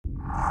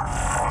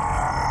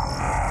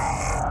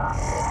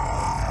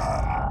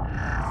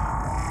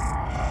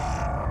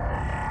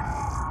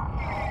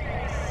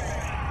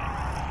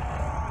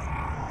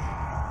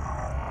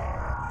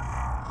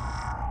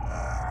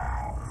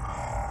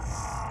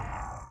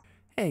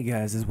Hey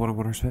guys, it's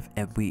Smith,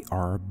 and we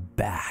are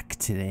back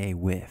today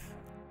with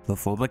the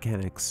full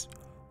mechanics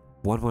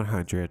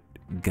 1/100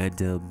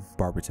 Gundam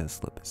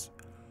Barbatos Lupus.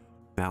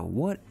 Now,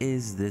 what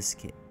is this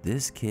kit?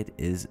 This kit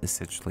is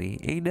essentially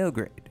a no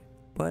grade,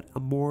 but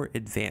a more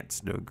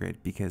advanced no grade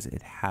because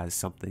it has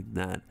something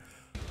that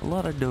a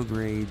lot of no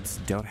grades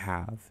don't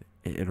have: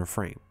 an inner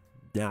frame.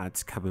 Now,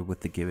 it's coming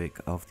with the gimmick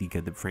of the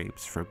Gundam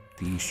frames from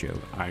the show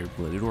Iron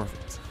Blooded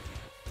Orphans.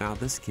 Now,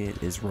 this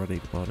kit is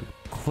running on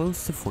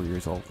close to 4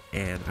 years old,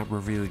 and I'm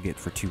reviewing it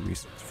for two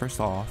reasons. First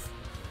off,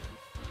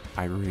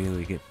 I'm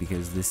reviewing it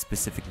because this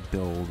specific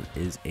build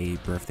is a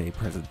birthday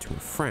present to a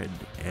friend,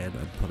 and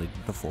I'm putting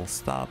the full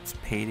stops,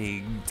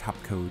 painting, top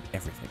coat,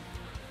 everything.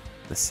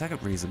 The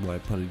second reason why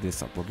I'm putting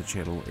this up on the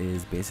channel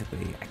is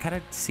basically I kind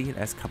of see it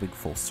as coming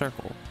full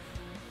circle.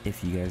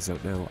 If you guys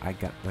don't know, I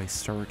got my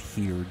start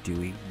here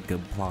doing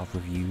Gunpla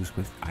reviews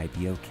with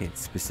IBO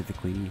kits,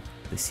 specifically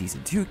the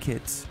Season 2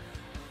 kits.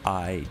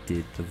 I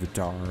did the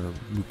Vidar,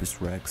 Lupus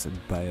Rex, and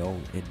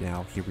Bale, and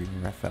now here we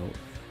are. I felt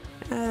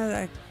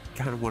I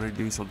kind of want to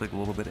do something a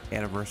little bit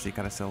anniversary,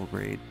 kind of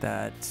celebrate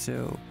that.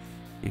 So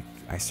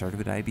I started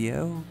with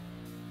IBO.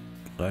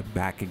 I'm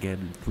back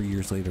again 3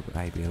 years later with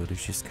IBO, and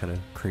it's just kind of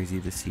crazy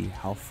to see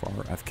how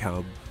far I've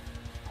come.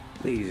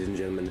 Ladies and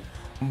gentlemen,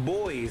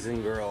 boys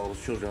and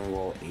girls, children of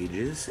all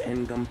ages,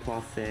 and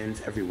Gunpla fans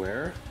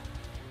everywhere.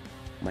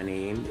 My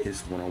name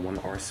is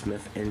 101R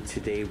Smith, and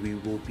today we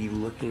will be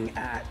looking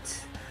at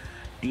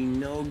the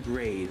no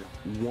grade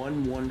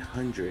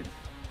 1/100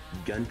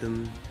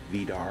 Gundam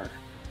Vidar,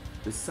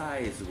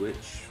 besides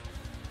which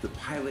the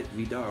pilot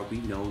Vidar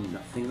we know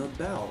nothing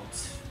about.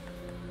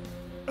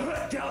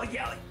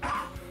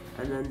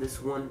 And then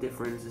this one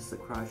difference is the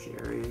crotch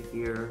area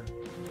here,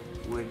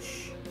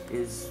 which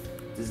is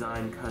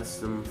designed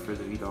custom for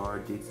the Vidar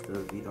due to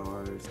the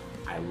Vidars.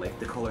 I like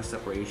the color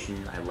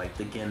separation, I like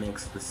the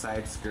gimmicks, the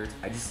side skirts,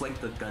 I just like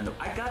the Gundam.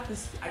 I got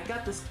this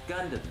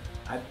Gundam.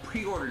 I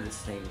pre-ordered this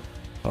thing.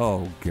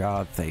 Oh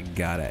god, thank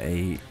god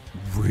I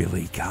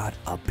really got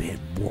a bit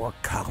more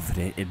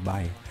confident in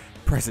my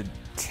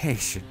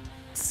presentation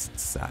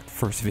since that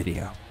first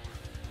video.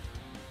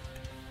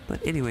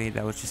 But anyway,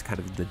 that was just kind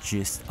of the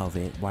gist of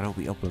it. Why don't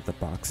we open up the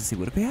box and see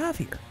what we have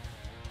here?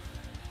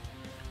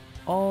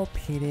 All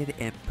painted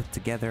and put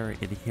together,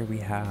 and here we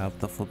have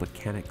the full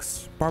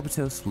mechanics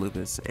Barbatos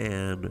Lupus,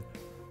 and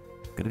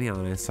I'm gonna be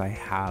honest, I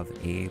have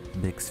a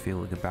mixed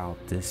feeling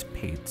about this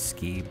paint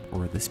scheme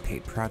or this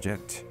paint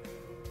project.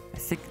 I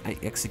think I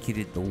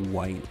executed the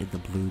white and the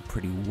blue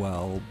pretty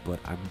well, but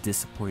I'm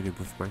disappointed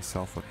with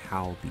myself on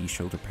how the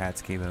shoulder pads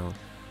came out.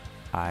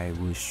 I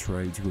was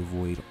trying to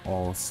avoid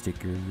all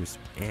stickers,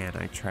 and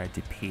I tried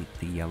to paint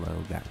the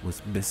yellow that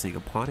was missing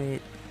upon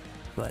it,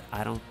 but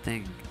I don't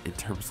think in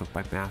terms of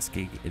my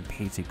masking and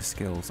painting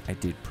skills I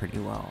did pretty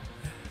well.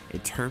 In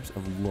terms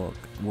of look,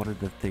 one of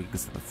the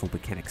things that the full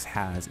mechanics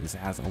has is it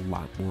has a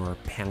lot more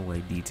panel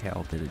line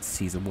detail than its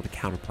Season 1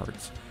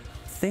 counterparts.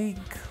 Think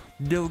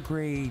no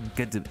grade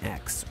Gundam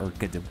X or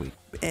Gundam Wing.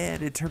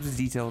 And in terms of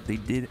detail, they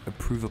did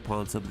improve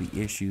upon some of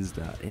the issues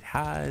that it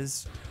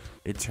has.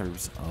 In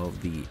terms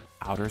of the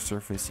outer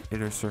surface,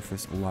 inner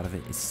surface, a lot of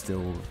it is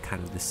still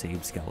kind of the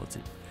same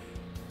skeleton.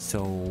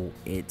 So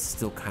it's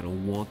still kind of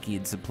wonky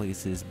in some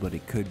places, but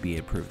it could be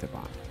improved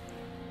upon.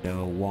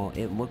 Now, while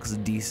it looks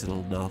decent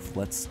enough,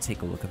 let's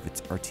take a look at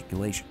its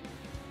articulation.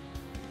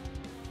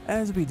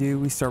 As we do,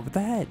 we start with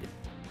the head.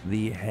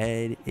 The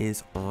head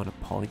is on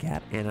a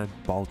polycap and a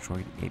ball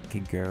joint. It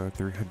can go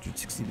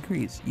 360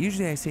 degrees.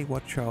 Usually I say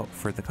watch out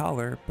for the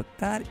collar, but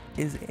that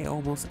is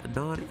almost a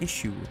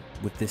non-issue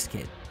with this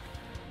kit.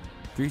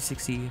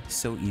 360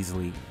 so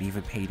easily,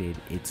 even painted,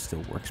 it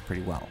still works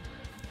pretty well.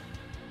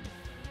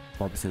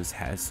 Barbatos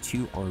has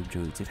two arm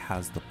joints. It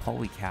has the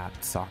polycap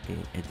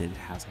socket, and then it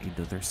has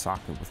another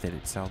socket within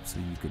itself, so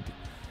you could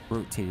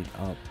rotate it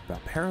up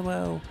about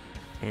parallel,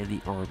 and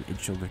the arm and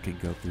shoulder can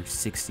go through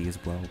 60 as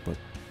well, but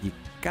you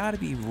gotta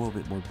be a little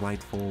bit more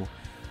mindful.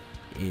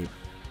 It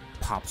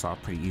pops off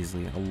pretty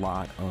easily. A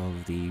lot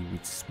of the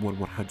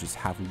 1/100s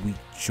have weak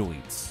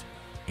joints,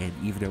 and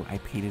even though I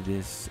painted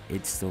this,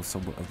 it's still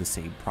somewhat of the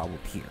same problem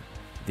here.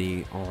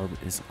 The arm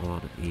is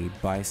on a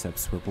bicep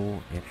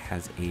swivel and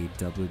has a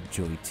double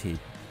jointed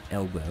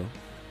elbow,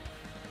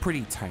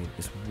 pretty tight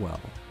as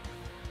well.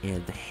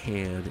 And the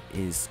hand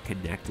is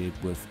connected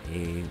with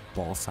a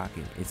ball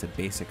socket. It's a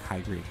basic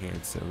high grade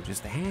hand, so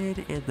just the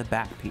hand and the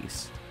back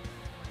piece.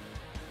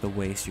 The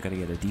waist, you gotta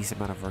get a decent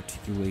amount of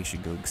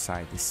articulation going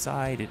side to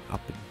side and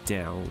up and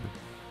down,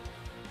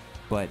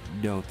 but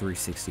no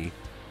 360.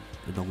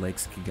 And the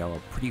legs can go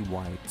up pretty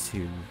wide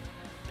too,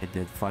 and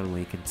then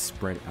finally it can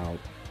spread out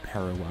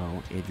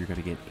parallel, and you're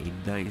gonna get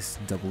a nice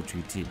double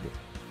jointed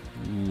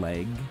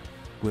leg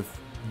with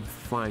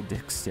fine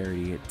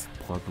dexterity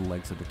upon the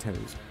legs and the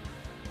toes.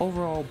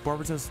 Overall,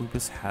 Barbatos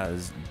Lupus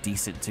has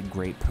decent to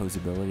great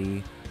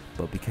posability,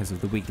 but because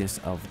of the weakness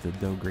of the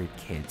no grade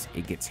kit,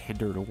 it gets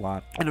hindered a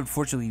lot, and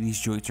unfortunately these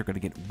joints are going to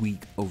get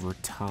weak over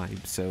time,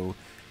 so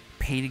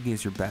painting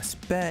is your best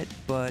bet,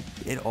 but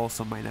it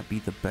also might not be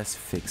the best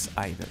fix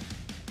either.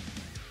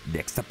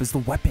 Next up is the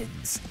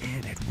weapons,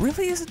 and it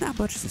really isn't that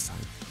much this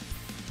time.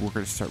 We're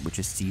going to start with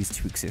just these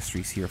two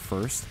accessories here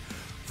first.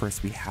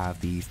 First, we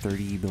have the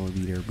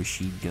 30mm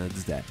machine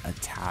guns that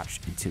attach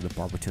into the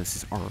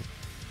Barbatos' arm.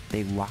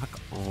 They lock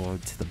on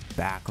to the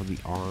back of the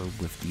arm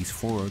with these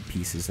forearm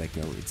pieces that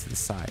go into the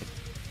side.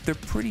 They're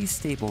pretty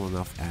stable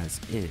enough as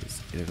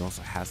is, and it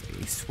also has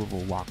a swivel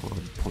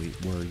lock-on point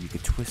where you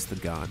can twist the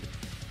gun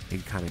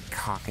and kind of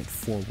cock it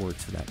forward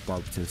so that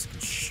Barbatos can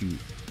shoot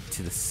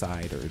to the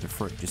side or the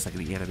front, just like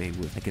in the anime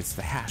with against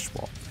the hash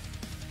wall.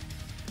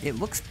 It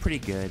looks pretty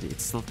good.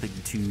 It's nothing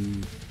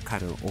too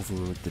kind of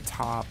over the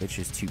top. It's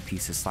just two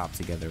pieces slapped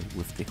together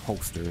with the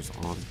holsters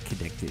on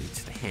connected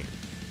to the hand.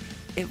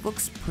 It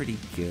looks pretty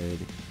good,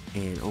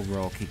 and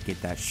overall can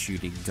get that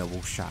shooting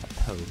double shot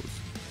pose.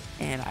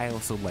 And I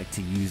also like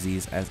to use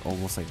these as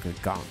almost like a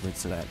gauntlet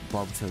so that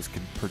Barbatos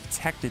can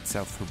protect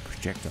itself from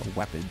projectile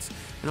weapons,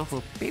 and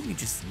also maybe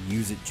just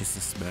use it just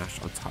to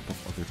smash on top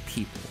of other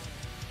people.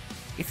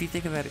 If you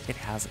think about it, it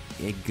has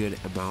a good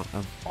amount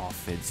of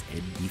offense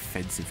and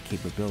defensive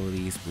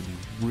capabilities when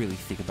you really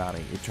think about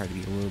it and try to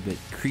be a little bit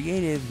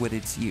creative with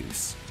its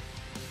use.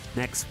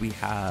 Next, we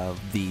have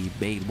the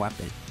main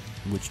weapon,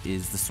 which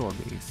is the sword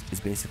mace.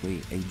 It's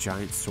basically a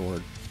giant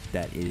sword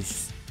that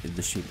is in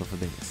the shape of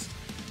a mace.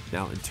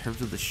 Now, in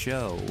terms of the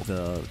show,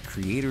 the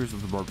creators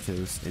of the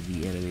Barbatos and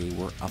the anime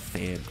were a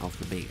fan of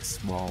the mace,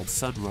 while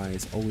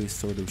Sunrise always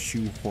sort of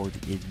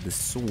shoehorned in the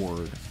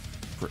sword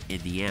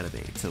in the anime,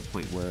 to the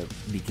point where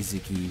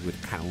Mikazuki would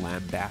kind of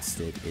lambast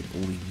it and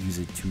only use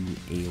it to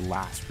a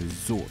last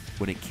resort.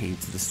 When it came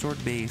to the sword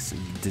mace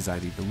and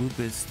designing the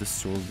Lupus, the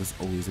sword was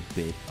always a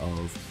bit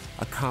of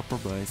a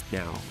compromise.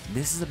 Now,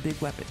 this is a big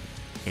weapon,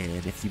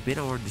 and if you've been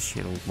on this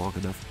channel long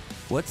enough,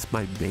 what's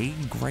my main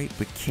gripe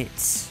with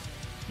kits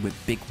with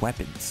big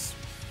weapons,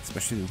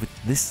 especially with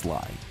this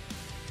line?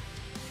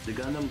 The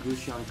Gundam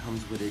Gusion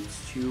comes with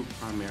its two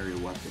primary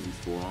weapons,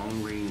 the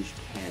long-range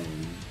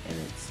cannon and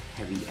its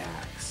heavy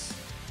axe.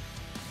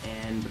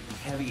 And with the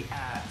heavy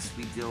axe,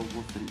 we deal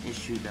with an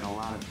issue that a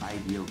lot of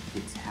ideal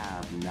kits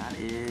have, and that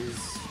is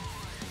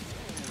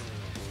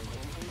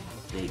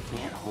they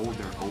can't hold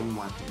their own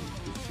weapon.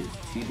 It's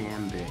just too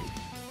damn big.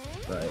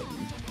 But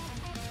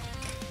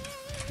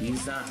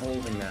he's not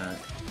holding that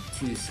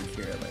too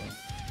securely.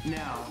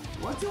 Now,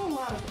 what do a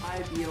lot of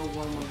ideal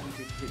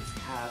 1/100 kits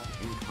have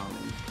in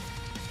common?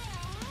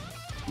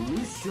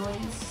 Loose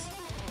joints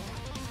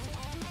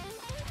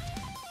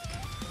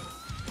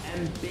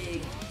and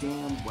big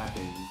damn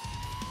weapons.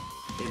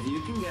 If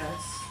you can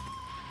guess,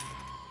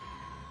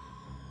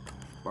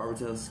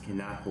 Barbatos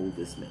cannot hold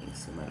this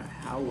mace, no matter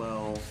how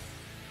well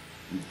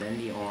you bend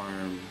the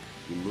arm,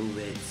 you move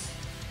it.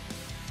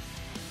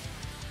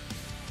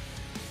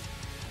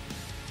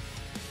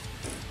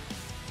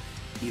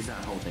 He's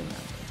not holding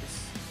that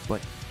mace.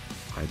 But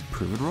I'm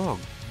proven wrong.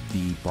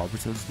 The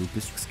Barbatos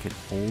Lupus can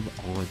hold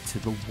on to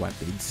the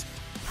weapons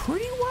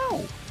pretty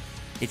well.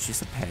 It's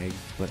just a peg,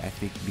 but I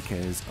think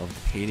because of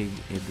the painting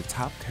and the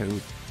top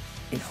coat,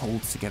 it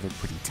holds together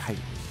pretty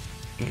tightly.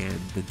 And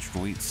the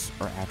joints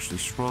are actually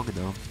strong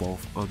enough,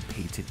 both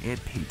unpainted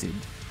and painted,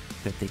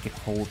 that they can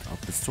hold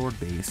up the sword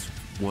base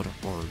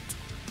one-armed,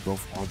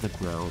 both on the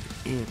ground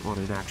and on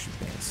an action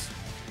base.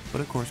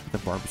 But of course, with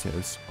the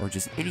Barbatos, or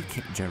just any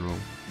kit in general,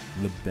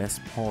 the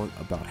best part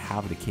about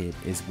having a kit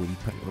is when you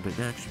put it on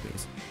an action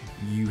base.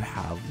 You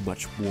have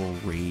much more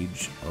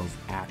range of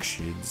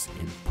actions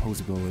and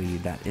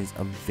posability that is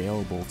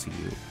available to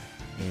you.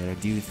 And I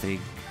do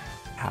think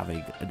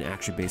having an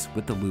action base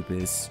with the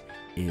Lupus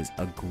is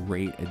a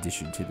great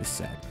addition to the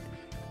set,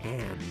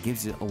 and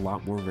gives it a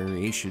lot more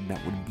variation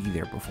that wouldn't be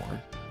there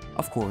before.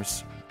 Of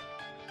course,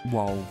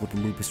 while with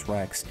the Lupus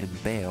Rex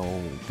and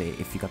Bale,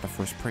 if you got the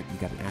first print, you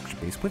got an action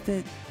base with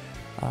it,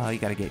 you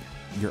gotta get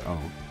your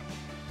own.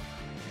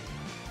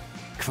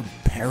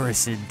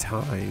 Comparison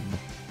time.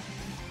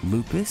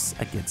 Lupus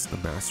against the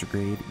Master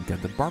Grade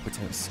Gundam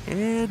Barbatos,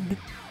 and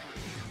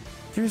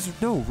there's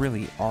no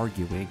really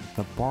arguing.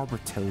 The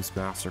Barbatos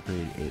Master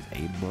Grade is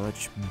a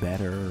much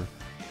better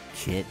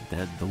kit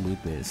than the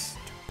Lupus.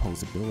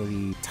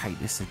 Posability,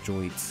 tightness of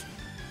joints,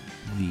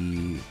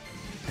 the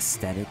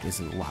aesthetic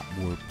is a lot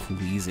more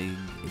pleasing.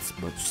 It's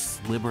much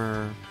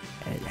slimmer,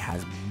 it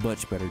has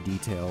much better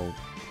detail,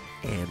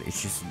 and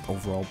it's just an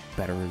overall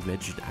better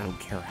invention. I don't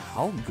care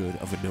how good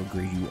of a no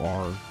grade you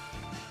are,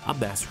 a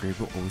Master Grade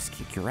will always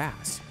kick your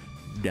ass.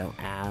 Now,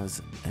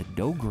 as a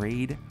no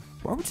grade,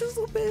 Barbatos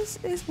Lupus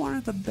is one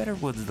of the better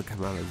ones that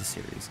come out of the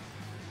series.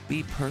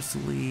 Me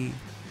personally,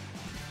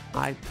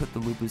 I put the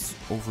Lupus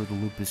over the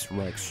Lupus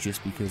Rex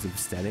just because of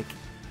aesthetic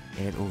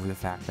and over the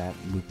fact that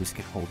Lupus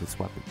can hold its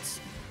weapons.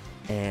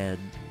 And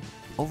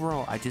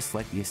overall, I just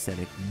like the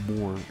aesthetic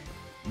more.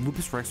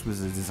 Lupus Rex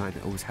was a design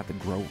that always had to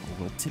grow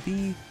on to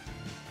me.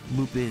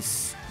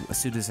 Lupus,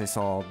 as soon as I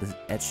saw the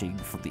etching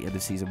from the end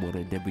of Season 1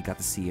 and then we got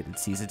to see it in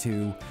Season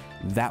 2,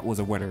 that was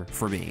a winner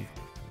for me.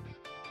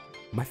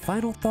 My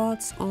final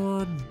thoughts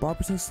on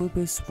Barbatos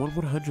Lupus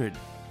 1/100.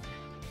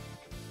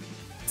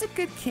 It's a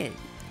good kit.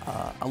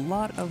 A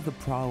lot of the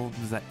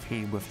problems that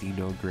came with the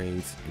no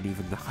grades and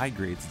even the high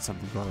grades in some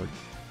regard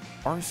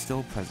are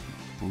still present.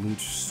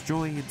 Loose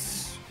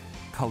joints,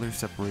 color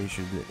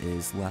separation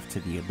is left to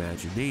the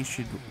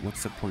imagination, what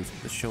supports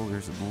the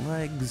shoulders and the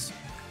legs.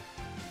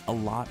 A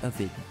lot of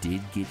it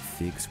did get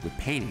fixed with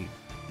painting,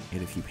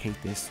 and if you paint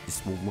this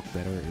will look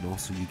better, and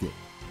also you get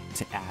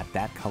to add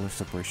that color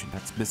separation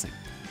that's missing.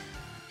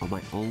 On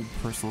my own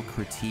personal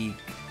critique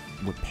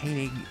with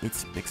painting,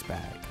 it's a mixed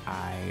bag.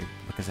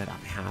 Like I said,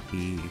 I'm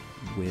happy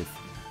with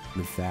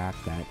the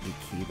fact that it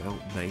came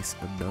out nice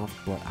enough,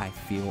 but I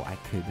feel I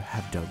could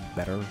have done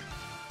better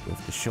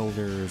with the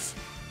shoulders,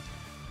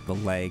 the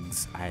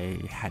legs. I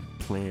had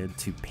planned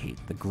to paint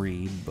the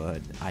green,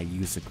 but I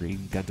used a green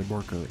Gundam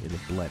marker and it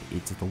bled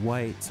into the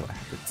white, so I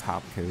had to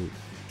top coat,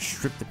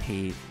 strip the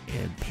paint,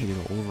 and paint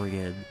it all over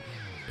again,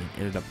 and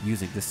ended up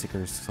using the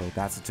stickers, so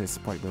that's a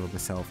disappointment on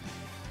myself.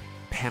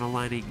 Panel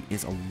lining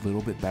is a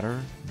little bit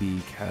better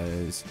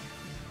because,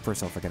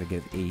 first off, I gotta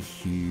give a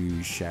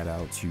huge shout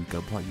out to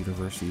Gunpla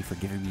University for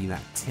giving me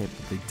that tip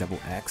with the double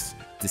X.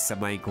 The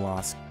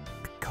semi-gloss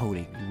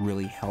coating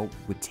really helped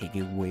with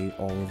taking away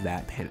all of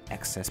that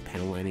excess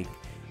panel lining,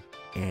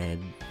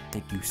 and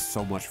thank you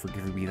so much for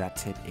giving me that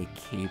tip. It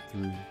came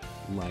through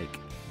like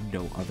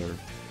no other.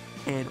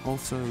 And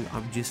also,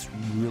 I'm just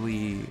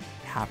really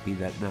happy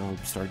that now I'm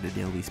starting to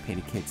nail these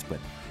painted kits, but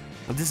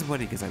I'm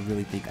disappointed because I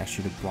really think I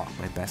should have brought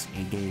my best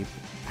A-game.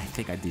 I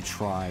think I did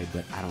try,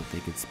 but I don't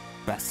think it's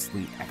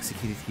bestly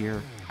executed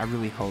here. I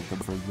really hope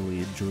that everyone really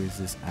enjoys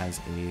this as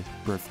a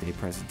birthday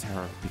present to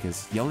her,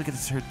 because you only get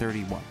to turn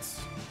 30 once.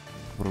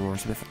 I'm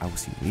Smith. I will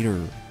see you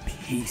later.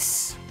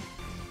 Peace.